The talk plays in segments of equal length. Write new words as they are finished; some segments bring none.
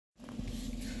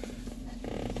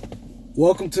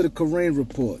Welcome to the Kareem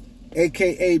Report,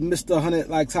 aka Mr. 100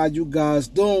 Likes. How you guys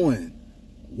doing?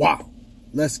 Wow.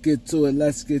 Let's get to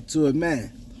it,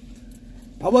 man.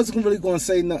 I wasn't really going to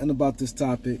say nothing about this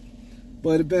topic,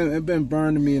 but it been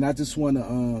burning me, and I just want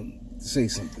to say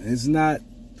something. It's not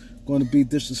going to be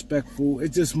disrespectful.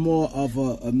 It's just more of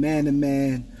a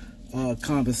man-to-man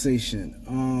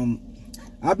conversation.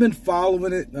 I've been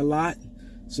following it a lot,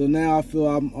 so now I feel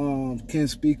I can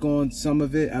speak on some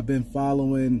of it. I've been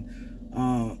following.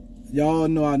 Y'all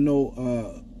know I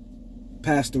know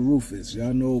Pastor Rufus.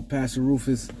 Y'all know Pastor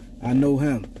Rufus. I know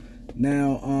him.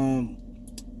 Now,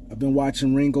 I've been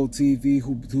watching Ringo TV,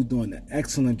 who doing an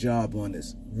excellent job on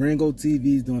this. Ringo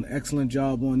TV is doing an excellent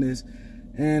job on this.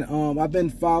 And I've been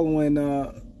following,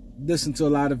 listening to a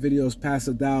lot of videos,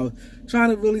 Pastor Dowell,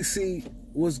 trying to really see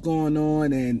what's going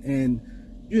on and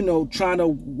you know, trying to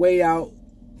weigh out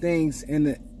things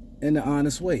in the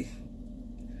honest way.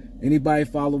 Anybody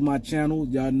follow my channel,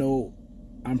 y'all know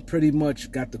I'm pretty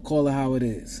much got to call it how it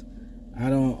is.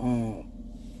 I don't,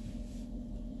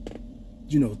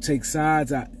 you know, take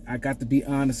sides. I got to be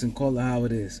honest and call it how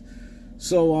it is.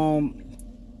 So,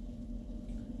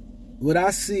 what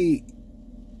I see,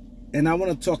 and I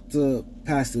want to talk to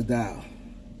Pastor Dowell.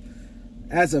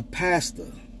 As a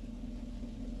pastor,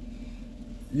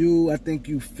 I think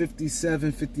you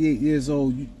 57, 58 years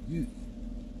old.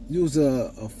 You was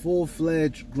a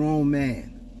full-fledged grown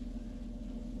man.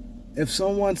 If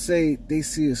someone say they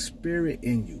see a spirit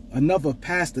in you, another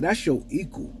pastor, that's your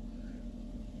equal.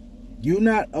 You're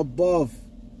not above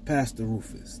Pastor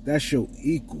Rufus. That's your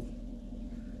equal.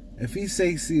 If he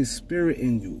say he see a spirit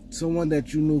in you, someone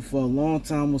that you knew for a long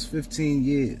time, was 15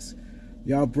 years,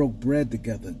 y'all broke bread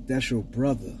together, that's your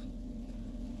brother.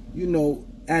 You know,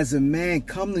 as a man,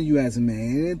 come to you as a man.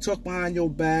 He didn't talk behind your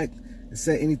back and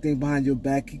say anything behind your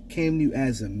back. He came to you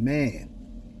as a man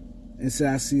and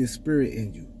said, I see a spirit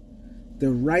in you. The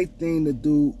right thing to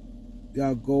do,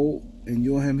 y'all go and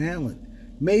you're him handling.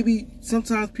 Maybe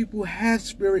sometimes people have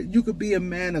spirit. You could be a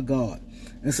man of God,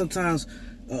 and sometimes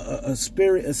a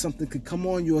spirit or something could come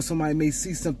on you, or somebody may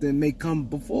see something may come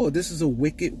before. This is a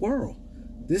wicked world.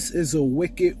 This is a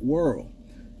wicked world.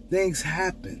 Things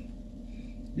happen.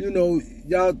 You know,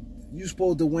 you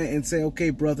supposed to went and say, okay,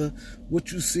 brother,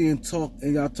 what you see and talk,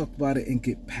 and y'all talk about it and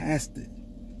get past it.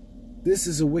 This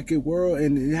is a wicked world,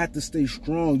 and you have to stay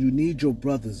strong. You need your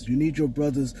brothers. You need your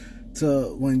brothers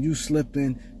to, when you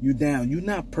slipping, you down. You're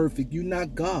not perfect. You're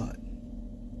not God.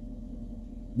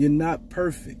 You're not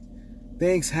perfect.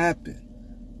 Things happen,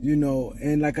 you know.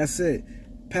 And like I said,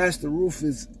 Pastor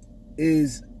Rufus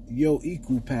is your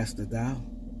equal, Pastor Dowell.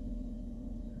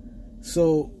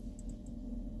 So,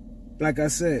 like I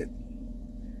said,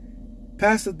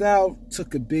 Pastor Dowell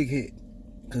took a big hit,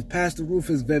 because Pastor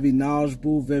Rufus is very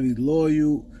knowledgeable, very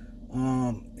loyal.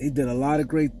 He did a lot of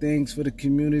great things for the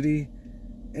community.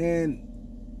 And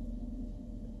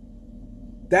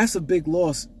that's a big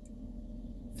loss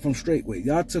from Straightway.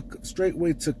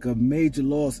 Straightway took a major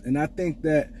loss. And I think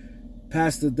that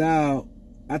Pastor Dowell,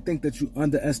 I think that you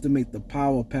underestimate the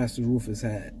power Pastor Rufus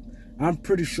had. I'm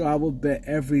pretty sure I will bet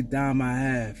every dime I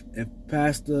have, if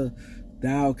Pastor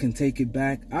Dowell can take it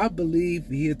back, I believe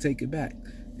he'll take it back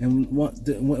and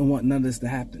wouldn't want none of this to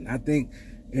happen. I think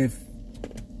if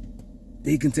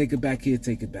he can take it back, he'll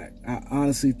take it back. I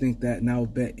honestly think that, and I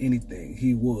would bet anything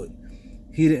he would.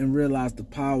 He didn't realize the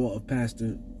power of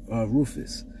Pastor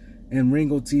Rufus. And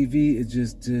Ringo TV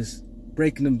is just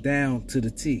breaking them down to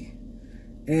the T.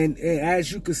 And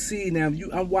as you can see now,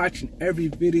 I'm watching every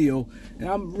video, and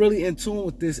I'm really in tune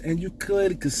with this, and you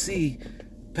clearly could see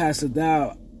Pastor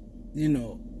Dowell, you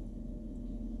know,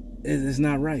 it's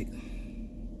not right.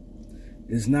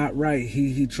 It's not right.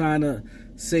 He trying to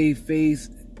save faith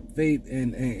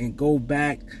and go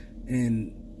back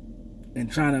and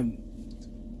trying to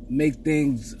make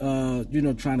things, you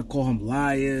know, trying to call him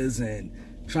liars and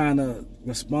trying to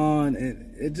respond,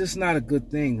 and it's just not a good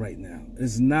thing right now.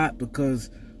 It's not, because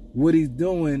what he's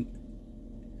doing,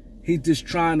 he's just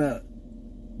trying to,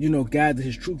 you know, gather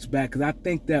his troops back. Because I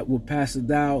think that with Pastor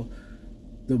Dowell,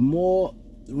 the more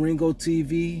Ringo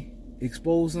TV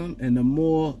expose him and the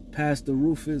more Pastor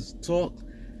Rufus talk,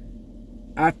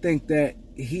 I think that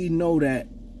he know that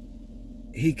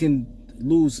he can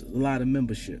lose a lot of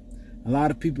membership. A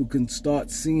lot of people can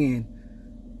start seeing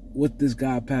what this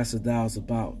guy Pastor Dowell's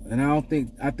about. And I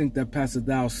think that Pastor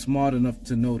Dowell's smart enough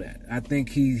to know that. I think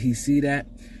he see that.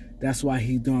 That's why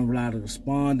he's doing a lot of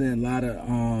responding, a lot of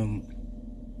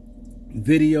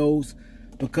videos,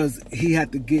 because he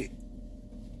had to get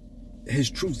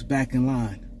his troops back in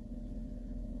line.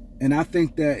 And I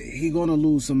think that he's going to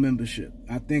lose some membership.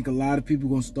 I think a lot of people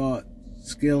going to start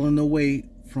scaling away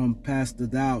from Pastor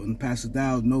Dowell, and Pastor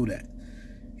Dowell know that.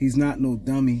 He's not no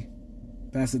dummy.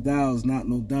 Pastor Dowell is not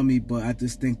no dummy, but I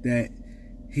just think that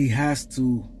he had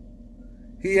to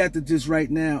just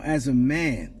right now, as a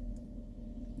man,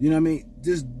 you know what I mean,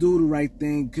 just do the right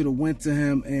thing. Could have went to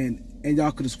him and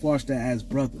y'all could have squashed that as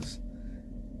brothers.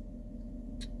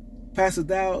 Pastor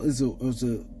Dowell is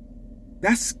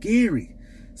that's scary.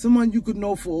 Someone you could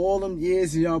know for all them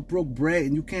years and y'all broke bread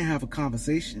and you can't have a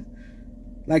conversation.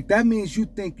 Like, that means you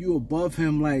think you above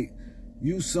him, like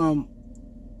you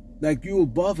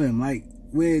above him, like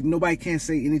where nobody can't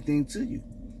say anything to you.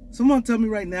 Someone tell me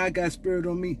right now I got spirit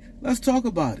on me. Let's talk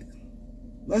about it.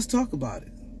 Let's talk about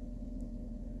it.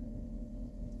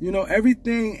 You know,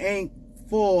 everything ain't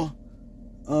for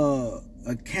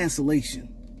a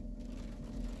cancellation,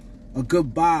 a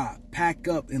goodbye, pack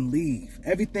up and leave.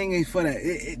 Everything ain't for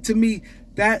that. To me,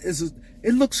 that is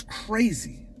it looks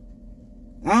crazy.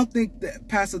 I don't think that,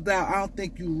 Pastor Dowell, I don't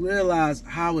think you realize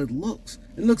how it looks.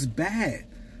 It looks bad.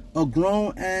 A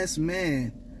grown-ass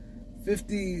man,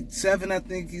 57, I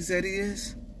think he said he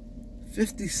is.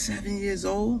 57 years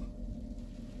old.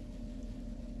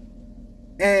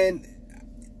 And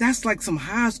that's like some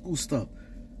high school stuff.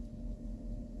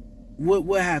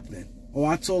 What happened? Oh,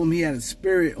 I told him he had a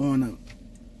spirit on him.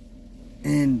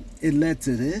 And it led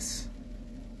to this?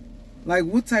 Like,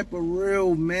 what type of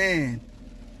real man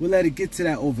will let it get to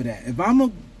that over that? If I'm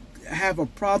going to have a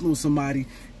problem with somebody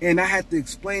and I have to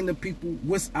explain to people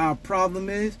what our problem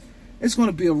is, it's going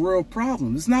to be a real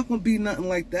problem. It's not going to be nothing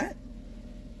like that.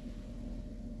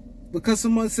 Because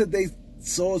someone said they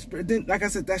saw a spirit. Then, like I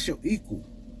said, that's your equal.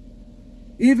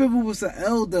 Even if it was an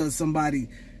elder or somebody,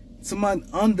 someone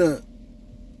under,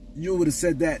 you would have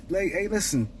said that. Like, hey,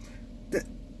 listen,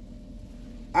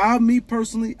 me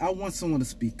personally, I want someone to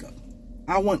speak up.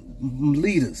 I want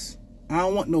leaders. I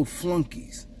don't want no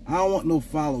flunkies. I don't want no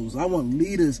followers. I want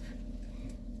leaders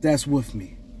that's with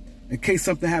me. In case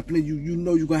something happened to you, you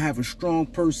know you're going to have a strong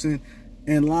person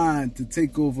in line to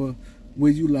take over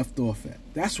where you left off at.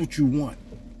 That's what you want.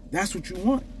 That's what you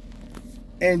want.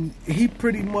 And he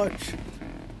pretty much,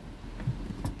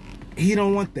 he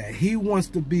don't want that. He wants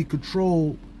to be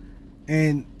controlled,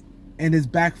 and it's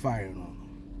backfiring on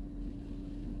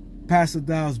him. Pastor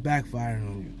Dowell's backfiring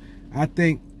on you. I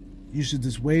think you should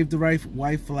just wave the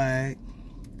white flag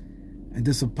and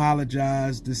just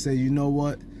apologize. Just say, you know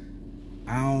what?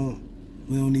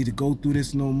 We don't need to go through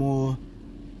this no more.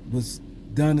 What's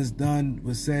done is done.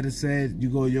 What's said is said. You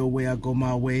go your way, I go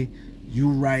my way. You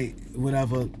right,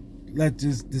 whatever. Let's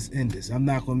just end this. I'm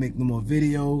not gonna make no more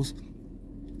videos.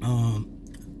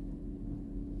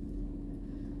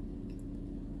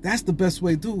 That's the best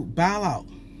way to do it. Bow out.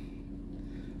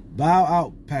 Bow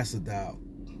out, Pastor Dowell.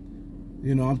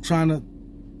 You know, I'm trying to,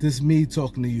 this is me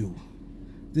talking to you.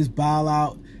 Just bow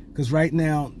out. Because right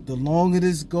now, the longer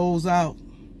this goes out,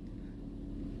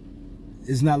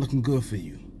 it's not looking good for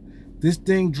you. This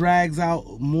thing drags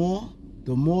out more,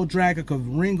 the more dragger, because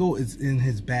Ringo is in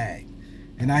his bag.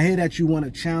 And I hear that you want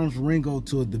to challenge Ringo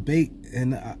to a debate,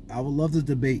 and I would love to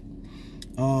debate.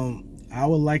 I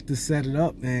would like to set it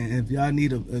up, and if y'all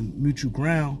need a mutual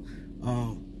ground,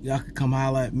 y'all could come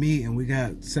holler at me, and we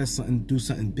got set something, do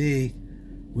something big.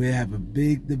 We'll have a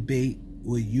big debate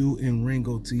with you and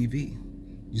Ringo TV.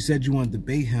 You said you want to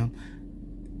debate him.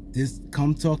 Just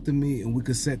come talk to me, and we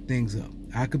could set things up.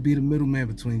 I could be the middleman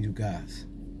between you guys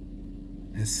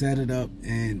and set it up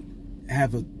and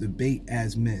have a debate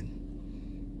as men.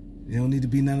 You don't need to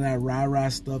be none of that rah-rah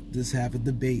stuff. Just have a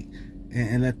debate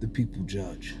and let the people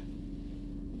judge.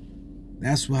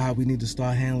 That's how we need to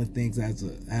start handling things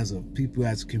as a people,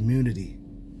 as a community.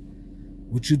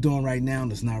 What you're doing right now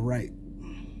is not right.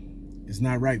 It's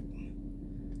not right.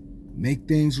 Make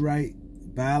things right.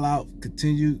 Bow out.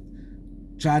 Continue.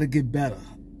 Try to get better.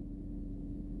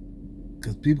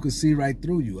 Because people can see right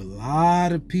through you. A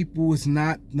lot of people is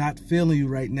not feeling you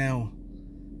right now.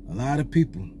 A lot of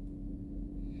people.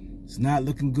 It's not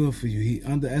looking good for you. He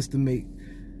underestimate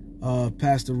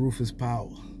Pastor Rufus' power.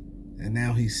 And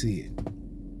now he see it.